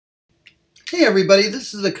Hey everybody,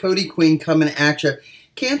 this is the Kodi Queen coming at you.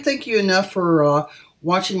 Can't thank you enough for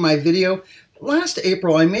watching my video. Last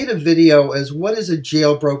April I made a video as what is a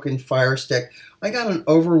jailbroken Fire Stick. I got an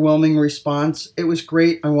overwhelming response. It was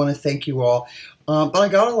great. I want to thank you all. But I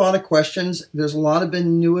got a lot of questions. There's a lot of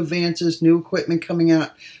been new advances, new equipment coming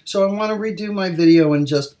out. So I want to redo my video and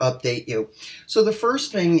just update you. So the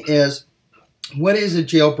first thing is, what is a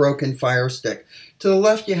jailbroken Fire Stick? To the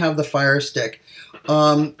left you have the Fire Stick.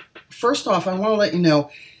 First off, I want to let you know,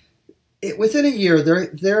 within a year,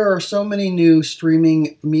 there are so many new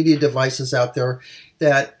streaming media devices out there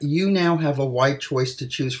that you now have a wide choice to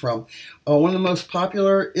choose from. One of the most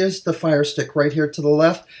popular is the Fire Stick right here to the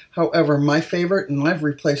left. However, my favorite, and I've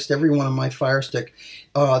replaced every one of my Fire Stick,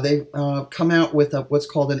 they've come out with what's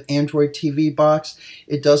called an Android TV box.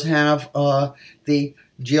 It does have the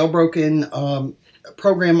Jailbroken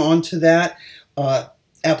program onto that.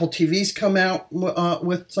 Apple TVs come out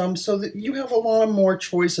with some, so that you have a lot more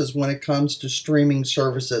choices when it comes to streaming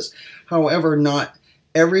services. However, not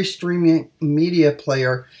every streaming media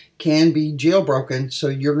player can be jailbroken, so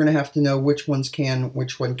you're going to have to know which ones can,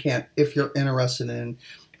 which one can't, if you're interested in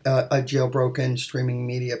a jailbroken streaming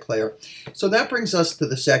media player. So that brings us to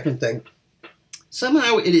the second thing.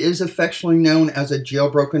 Somehow it is affectionately known as a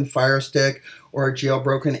jailbroken Fire Stick or a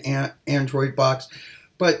jailbroken Android box,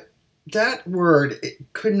 but that word,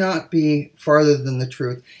 it could not be farther than the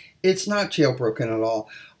truth. It's not jailbroken at all.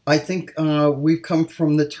 I think we've come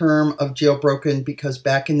from the term of jailbroken because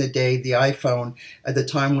back in the day, the iPhone, at the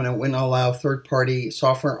time when it wouldn't allow third-party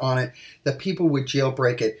software on it, that people would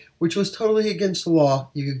jailbreak it, which was totally against the law.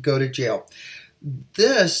 You could go to jail.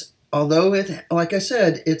 This, although it, like I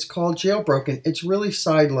said, it's called jailbroken, it's really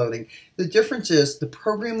side-loading. The difference is the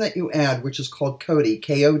program that you add, which is called Kodi,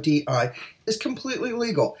 K-O-D-I, is completely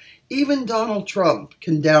legal. Even Donald Trump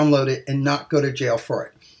can download it and not go to jail for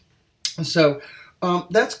it. So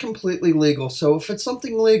that's completely legal. So if it's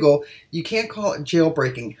something legal, you can't call it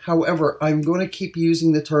jailbreaking. However, I'm going to keep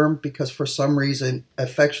using the term because for some reason,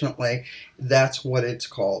 affectionately, that's what it's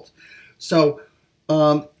called. So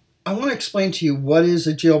I want to explain to you what is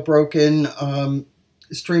a jailbroken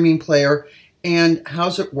streaming player and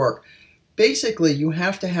how's it work. Basically, you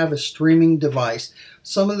have to have a streaming device.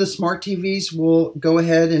 Some of the smart TVs will go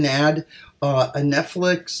ahead and add a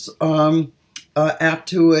Netflix app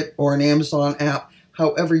to it or an Amazon app.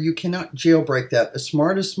 However, you cannot jailbreak that. As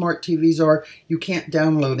smart TVs are, you can't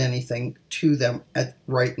download anything to them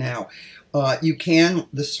right now. You can,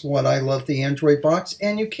 this is what I love, the Android box,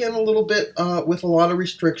 and you can a little bit with a lot of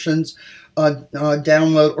restrictions,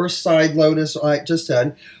 download or sideload, as I just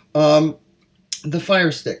said, the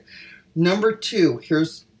Fire Stick. Number two,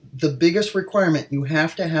 here's the biggest requirement. You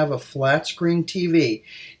have to have a flat screen TV.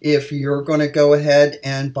 If you're going to go ahead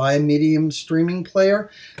and buy a medium streaming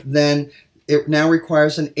player, then it now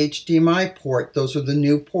requires an HDMI port. Those are the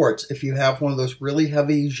new ports. If you have one of those really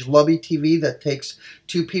heavy schlubby TV that takes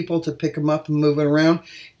two people to pick them up and move it around,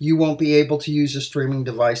 you won't be able to use a streaming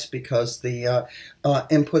device because the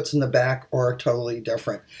inputs in the back are totally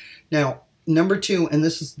different. Now, number two, and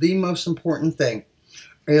this is the most important thing,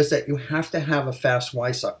 is that you have to have a fast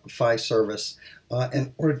Wi-Fi service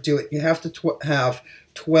in order to do it. You have to have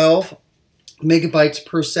 12 megabytes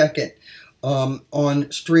per second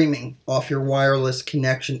on streaming off your wireless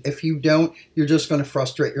connection. If you don't, you're just going to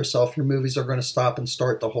frustrate yourself. Your movies are going to stop and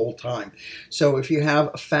start the whole time. So if you have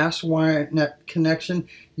a fast wire net connection,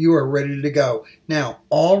 you are ready to go. Now,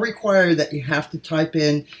 all require that you have to type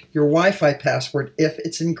in your Wi-Fi password if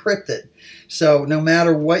it's encrypted. So no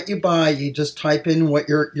matter what you buy, you just type in what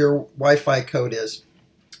your Wi-Fi code is.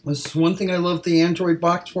 This is one thing I love the Android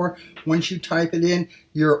box for. Once you type it in,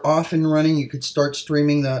 you're off and running. You could start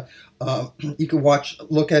streaming the, you could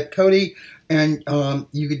look at Kodi, and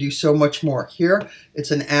you could do so much more. Here, it's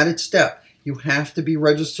an added step. You have to be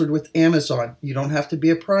registered with Amazon. You don't have to be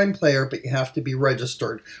a Prime player, but you have to be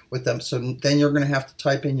registered with them. So then you're going to have to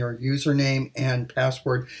type in your username and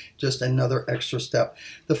password, just another extra step.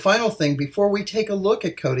 The final thing, before we take a look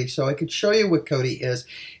at Kodi, so I could show you what Kodi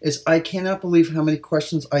is I cannot believe how many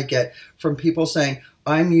questions I get from people saying,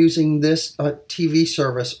 I'm using this TV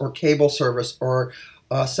service or cable service or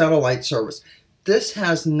satellite service. This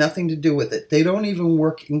has nothing to do with it. They don't even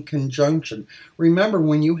work in conjunction. Remember,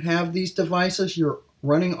 when you have these devices, you're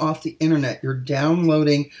running off the internet. You're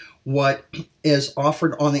downloading what is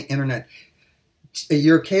offered on the internet.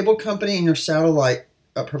 Your cable company and your satellite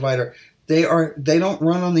provider, they don't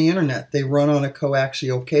run on the internet. They run on a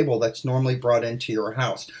coaxial cable that's normally brought into your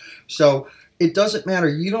house. So It doesn't matter.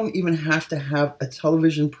 You don't even have to have a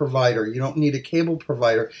television provider. You don't need a cable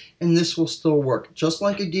provider, and this will still work. Just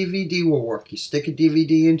like a DVD will work. You stick a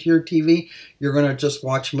DVD into your TV, you're going to just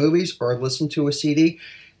watch movies or listen to a CD.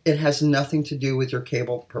 It has nothing to do with your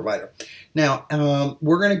cable provider. Now,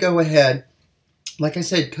 we're going to go ahead. Like I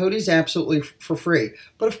said, Kodi's absolutely for free,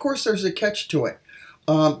 but of course there's a catch to it.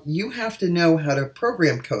 You have to know how to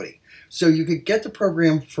program Kodi. So you could get the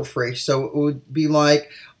program for free. So it would be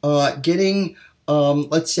like getting,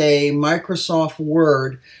 let's say, Microsoft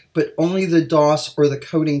Word, but only the DOS or the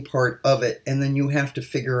coding part of it, and then you have to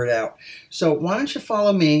figure it out. So why don't you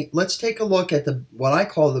follow me? Let's take a look at what I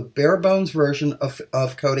call the bare bones version of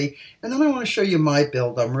Kodi, and then I want to show you my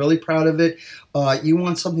build. I'm really proud of it. You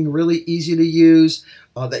want something really easy to use,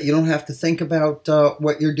 that you don't have to think about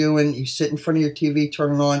what you're doing. You sit in front of your TV,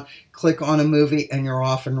 turn it on, click on a movie, and you're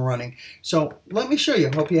off and running. So let me show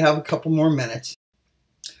you. Hope you have a couple more minutes.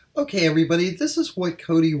 Okay, everybody, this is what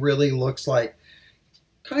Kodi really looks like.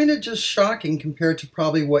 Kind of just shocking compared to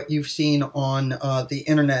probably what you've seen on the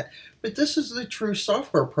internet. But this is the true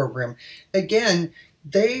software program. Again,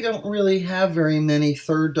 they don't really have very many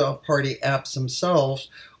third-party apps themselves.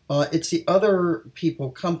 It's the other people,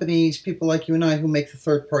 companies, people like you and I who make the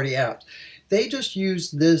third-party apps. They just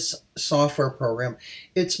use this software program.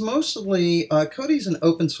 It's mostly, Kodi's an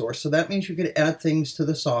open source, so that means you could add things to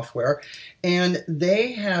the software. And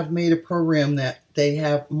they have made a program that they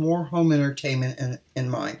have more home entertainment in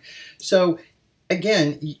mind. So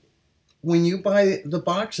again, when you buy the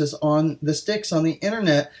boxes on the sticks on the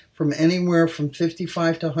internet from anywhere from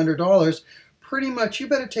 $55 to $100, pretty much you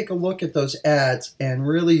better take a look at those ads and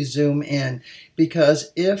really zoom in,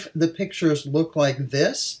 because if the pictures look like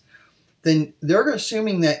this, then they're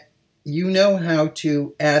assuming that you know how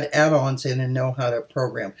to add add-ons in and know how to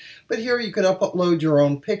program. But here you could upload your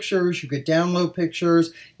own pictures, you could download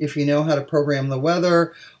pictures if you know how to program the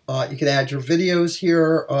weather. You could add your videos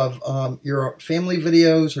here of your family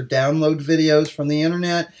videos or download videos from the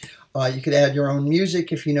internet. You could add your own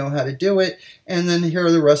music if you know how to do it. And then here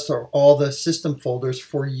are the rest of all the system folders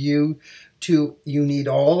for you to, you need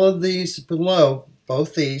all of these below,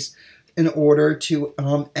 both these, in order to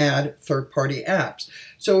add third-party apps.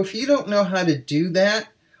 So if you don't know how to do that,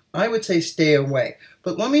 I would say stay away.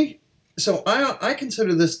 But let me, so I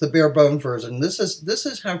consider this the bare bone version. This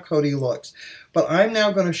is how Kodi looks. But I'm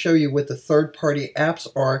now going to show you what the third-party apps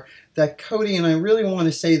are that Kodi, and I really want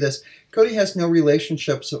to say this, Kodi has no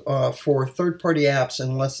relationships for third-party apps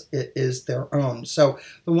unless it is their own. So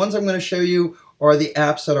the ones I'm going to show you are the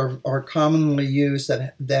apps that are commonly used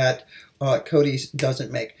that Kodi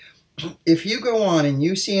doesn't make. If you go on and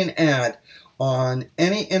you see an ad on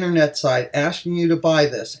any internet site asking you to buy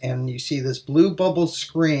this, and you see this blue bubble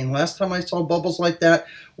screen, last time I saw bubbles like that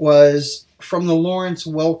was from the Lawrence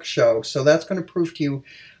Welk show, so that's going to prove to you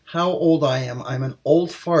how old I am. I'm an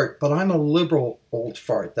old fart, but I'm a liberal old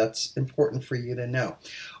fart. That's important for you to know.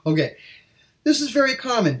 Okay, this is very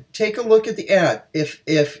common. Take a look at the ad.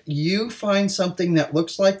 If you find something that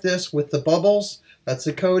looks like this with the bubbles, that's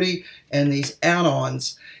the Kodi, and these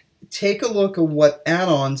add-ons, take a look at what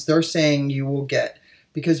add-ons they're saying you will get.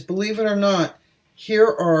 Because believe it or not, here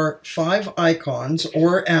are 5 icons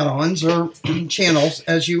or add-ons or channels,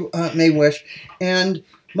 as you may wish, and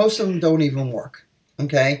most of them don't even work.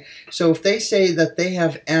 Okay, so if they say that they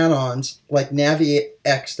have add-ons like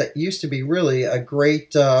NaviX that used to be really a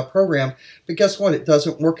great program, but guess what? It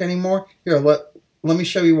doesn't work anymore. Here, let me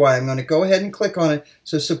show you why. I'm going to go ahead and click on it.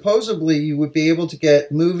 So supposedly you would be able to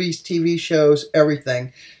get movies, TV shows,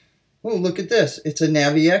 everything. Oh, look at this. It's a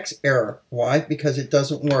NaviX error. Why? Because it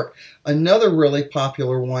doesn't work. Another really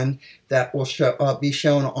popular one that will be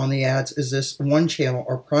shown on the ads is this one channel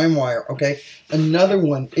or PrimeWire. Okay, another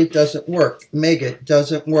one, it doesn't work. Mega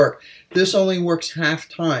doesn't work. This only works half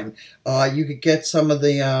time. You could get some of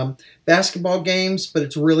the basketball games, but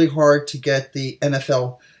it's really hard to get the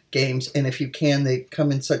NFL games, and if you can, they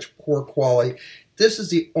come in such poor quality. This is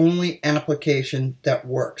the only application that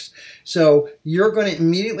works. So you're going to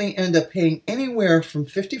immediately end up paying anywhere from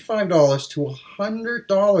 $55 to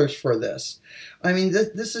 $100 for this. I mean,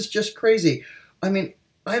 this is just crazy. I mean,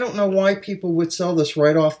 I don't know why people would sell this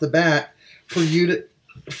right off the bat for you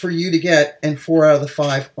to get, and 4 out of the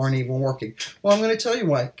 5 aren't even working. Well, I'm going to tell you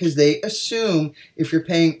why. Because they assume if you're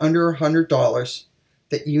paying under $100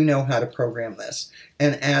 that you know how to program this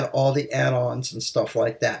and add all the add-ons and stuff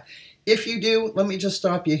like that. If you do, let me just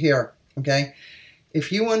stop you here, okay?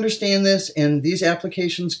 If you understand this and these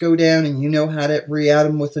applications go down and you know how to re-add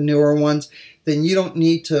them with the newer ones, then you don't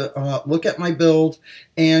need to look at my build,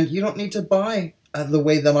 and you don't need to buy the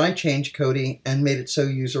way that I changed Kodi and made it so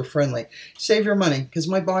user-friendly. Save your money, because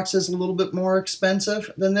my box is a little bit more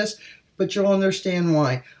expensive than this, but you'll understand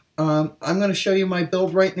why. I'm going to show you my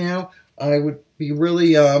build right now. I would be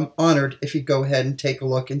really honored if you go ahead and take a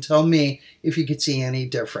look and tell me if you could see any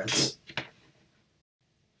difference.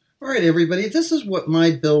 All right, everybody, this is what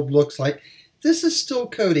my build looks like. This is still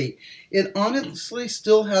Kodi. It honestly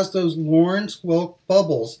still has those Lawrence Welk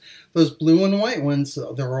bubbles, those blue and white ones.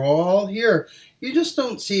 They're all here. You just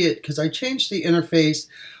don't see it because I changed the interface.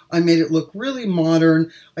 I made it look really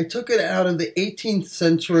modern. I took it out of the 18th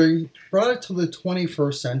century, brought it to the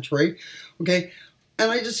 21st century, okay?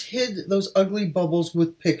 And I just hid those ugly bubbles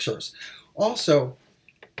with pictures. Also,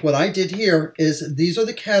 what I did here is these are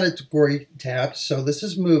the category tabs. So this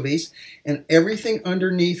is movies, and everything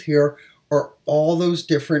underneath here are all those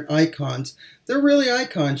different icons. They're really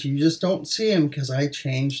icons. You just don't see them because I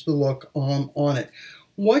changed the look on it.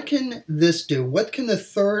 What can this do? What can the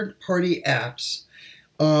third-party apps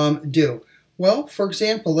do? Well, for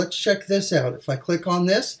example, let's check this out. If I click on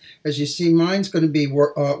this, as you see, mine's going to be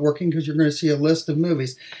working because you're going to see a list of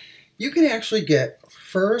movies. You can actually get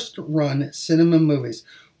first-run cinema movies.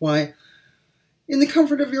 Why? In the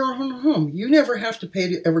comfort of your own home. You never have to pay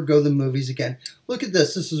to ever go to the movies again. Look at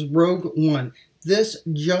this. This is Rogue One. This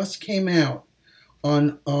just came out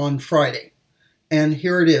on Friday. And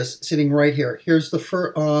here it is, sitting right here. Here's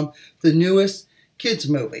the newest kids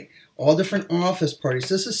movie. All different office parties.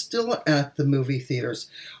 This is still at the movie theaters.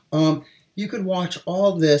 You could watch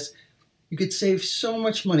all this. You could save so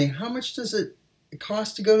much money. How much does it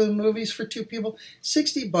cost to go to the movies for two people?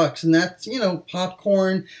 $60, and that's, you know,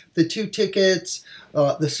 popcorn, the 2 tickets,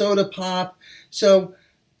 the soda pop. So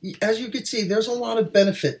as you can see, there's a lot of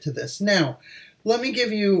benefit to this. Now, let me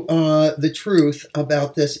give you the truth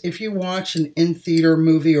about this. If you watch an in-theater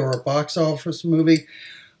movie or a box office movie,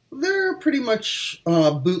 they're pretty much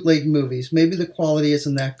bootleg movies. Maybe the quality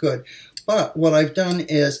isn't that good. But what I've done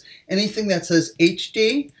is anything that says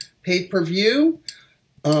HD, pay-per-view,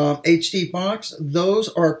 HD box, those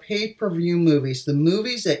are pay-per-view movies. The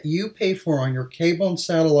movies that you pay for on your cable and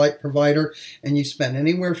satellite provider, and you spend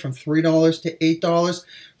anywhere from $3 to $8,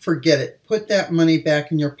 forget it. Put that money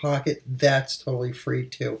back in your pocket. That's totally free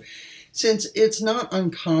too. Since it's not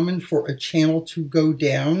uncommon for a channel to go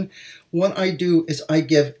down, what I do is I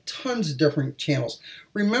give tons of different channels.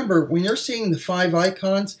 Remember, when you're seeing the 5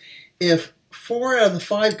 icons, if 4 out of the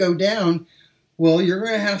 5 go down, well, you're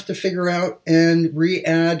going to have to figure out and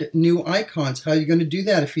re-add new icons. How are you going to do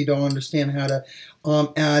that if you don't understand how to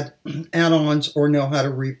add add-ons or know how to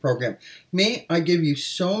reprogram? Me, I give you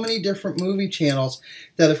so many different movie channels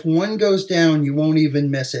that if one goes down, you won't even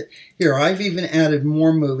miss it. Here, I've even added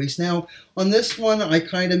more movies. Now, on this one, I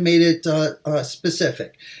kind of made it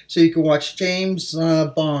specific. So you can watch James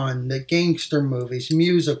Bond, the gangster movies,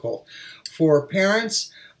 musical. For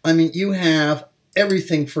parents, I mean, you have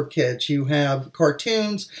everything for kids. You have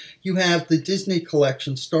cartoons, you have the Disney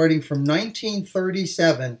collection starting from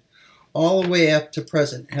 1937 all the way up to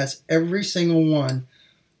present. It has every single one.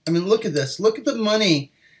 I mean, look at this. Look at the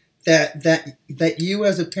money that you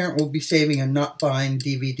as a parent will be saving and not buying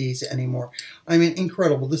DVDs anymore. I mean,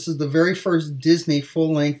 incredible. This is the very first Disney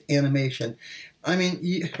full-length animation. I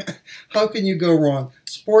mean, how can you go wrong?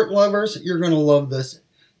 Sport lovers, you're going to love this.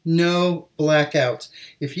 No blackouts.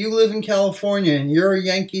 If you live in California and you're a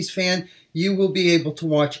Yankees fan, you will be able to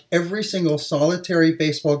watch every single solitary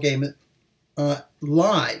baseball game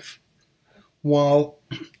live while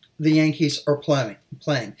the Yankees are playing.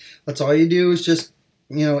 That's all you do is just,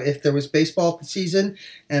 you know, if there was baseball season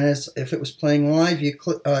and if it was playing live, you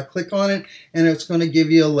click on it and it's going to give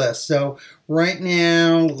you a list. So right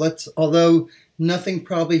now, although nothing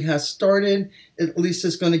probably has started, at least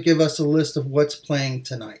it's going to give us a list of what's playing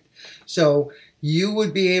tonight. So you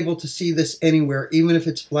would be able to see this anywhere, even if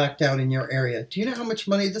it's blacked out in your area. Do you know how much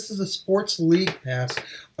money? This is a sports league pass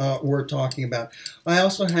we're talking about. I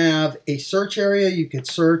also have a search area. You could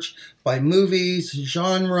search by movies,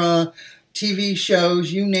 genre, TV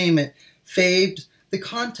shows, you name it, faves. The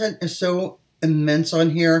content is so immense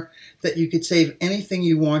on here that you could save anything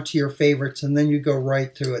you want to your favorites and then you go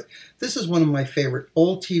right through it. This is one of my favorite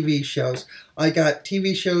old TV shows. I got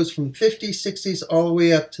TV shows from 50s, 60s, all the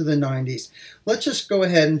way up to the 90s. Let's just go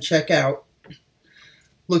ahead and check out.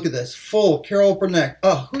 Look at this, full Carol Burnett.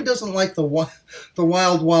 Oh, who doesn't like the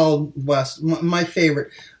Wild Wild West? My favorite.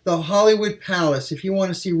 The Hollywood Palace. If you want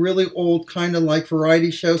to see really old, kind of like variety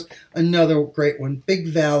shows, another great one. Big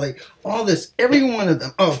Valley. All this, every one of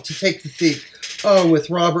them. Oh, To Take the Thief. Oh, with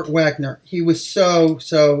Robert Wagner. He was so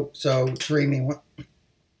dreamy.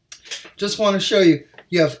 Just want to show you.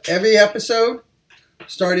 You have every episode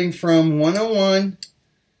starting from 101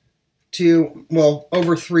 to, well,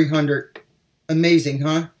 over 300. Amazing,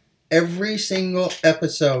 huh? Every single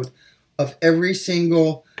episode of every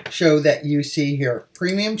single show that you see here.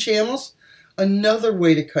 Premium channels, another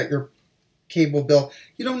way to cut your cable bill.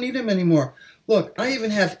 You don't need them anymore. Look, I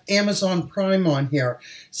even have Amazon Prime on here,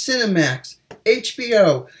 Cinemax,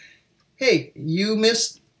 HBO. Hey, you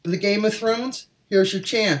missed the Game of Thrones? Here's your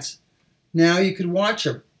chance. Now you could watch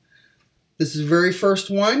them. This is the very first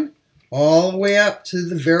one, all the way up to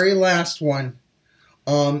the very last one.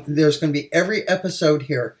 There's going to be every episode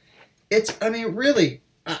here. I mean, really,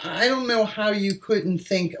 I don't know how you couldn't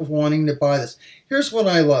think of wanting to buy this. Here's what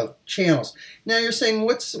I love, channels. Now you're saying,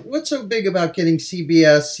 what's so big about getting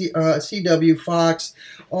CBS, CW, Fox,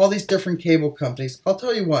 all these different cable companies? I'll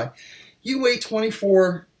tell you why. You wait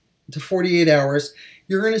 24 to 48 hours,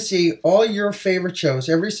 you're going to see all your favorite shows,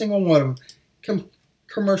 every single one of them,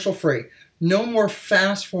 commercial free. No more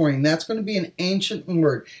fast forwarding. That's going to be an ancient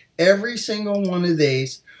word. Every single one of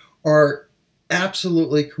these are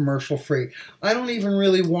absolutely commercial free. I don't even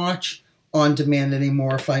really watch on demand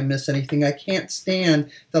anymore if I miss anything. I can't stand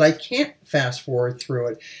that I can't fast forward through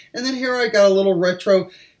it. And then here I got a little retro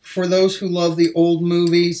for those who love the old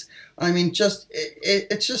movies. I mean,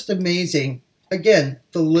 it's just amazing. Again,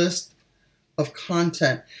 the list of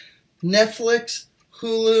content. Netflix,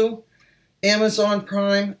 Hulu, Amazon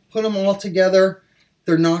Prime, put them all together.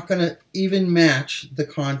 They're not going to even match the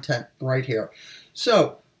content right here.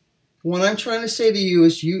 So, what I'm trying to say to you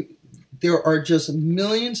is there are just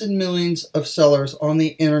millions and millions of sellers on the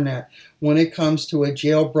internet when it comes to a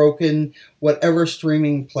jailbroken, whatever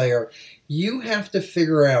streaming player. You have to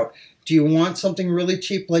figure out, do you want something really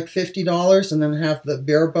cheap like $50 and then have the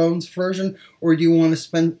bare bones version? Or do you want to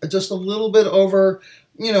spend just a little bit over,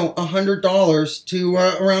 you know, $100 to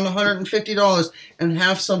around $150 and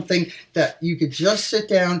have something that you could just sit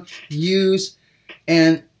down, use,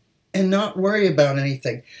 and not worry about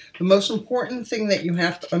anything? The most important thing that you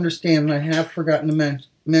have to understand, and I have forgotten to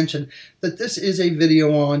mention, that this is a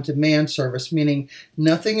video on demand service, meaning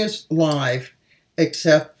nothing is live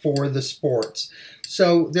except for the sports.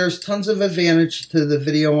 So there's tons of advantage to the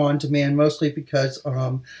video on demand, mostly because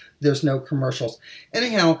there's no commercials.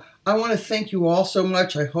 Anyhow, I want to thank you all so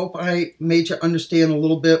much. I hope I made you understand a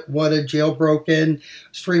little bit what a jailbroken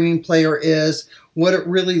streaming player is, what it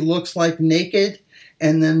really looks like naked,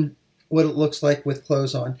 and then what it looks like with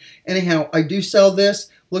clothes on. Anyhow, I do sell this.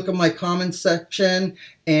 Look at my comments section,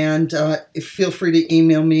 and feel free to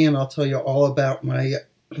email me, and I'll tell you all about my...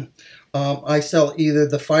 I sell either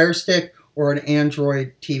the Fire Stick or an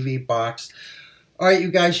Android TV box. All right,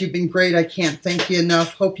 you guys, you've been great. I can't thank you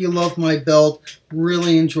enough. Hope you love my build.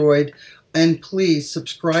 Really enjoyed. And please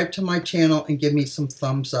subscribe to my channel and give me some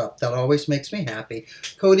thumbs up. That always makes me happy.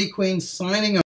 Kodi Queen signing off.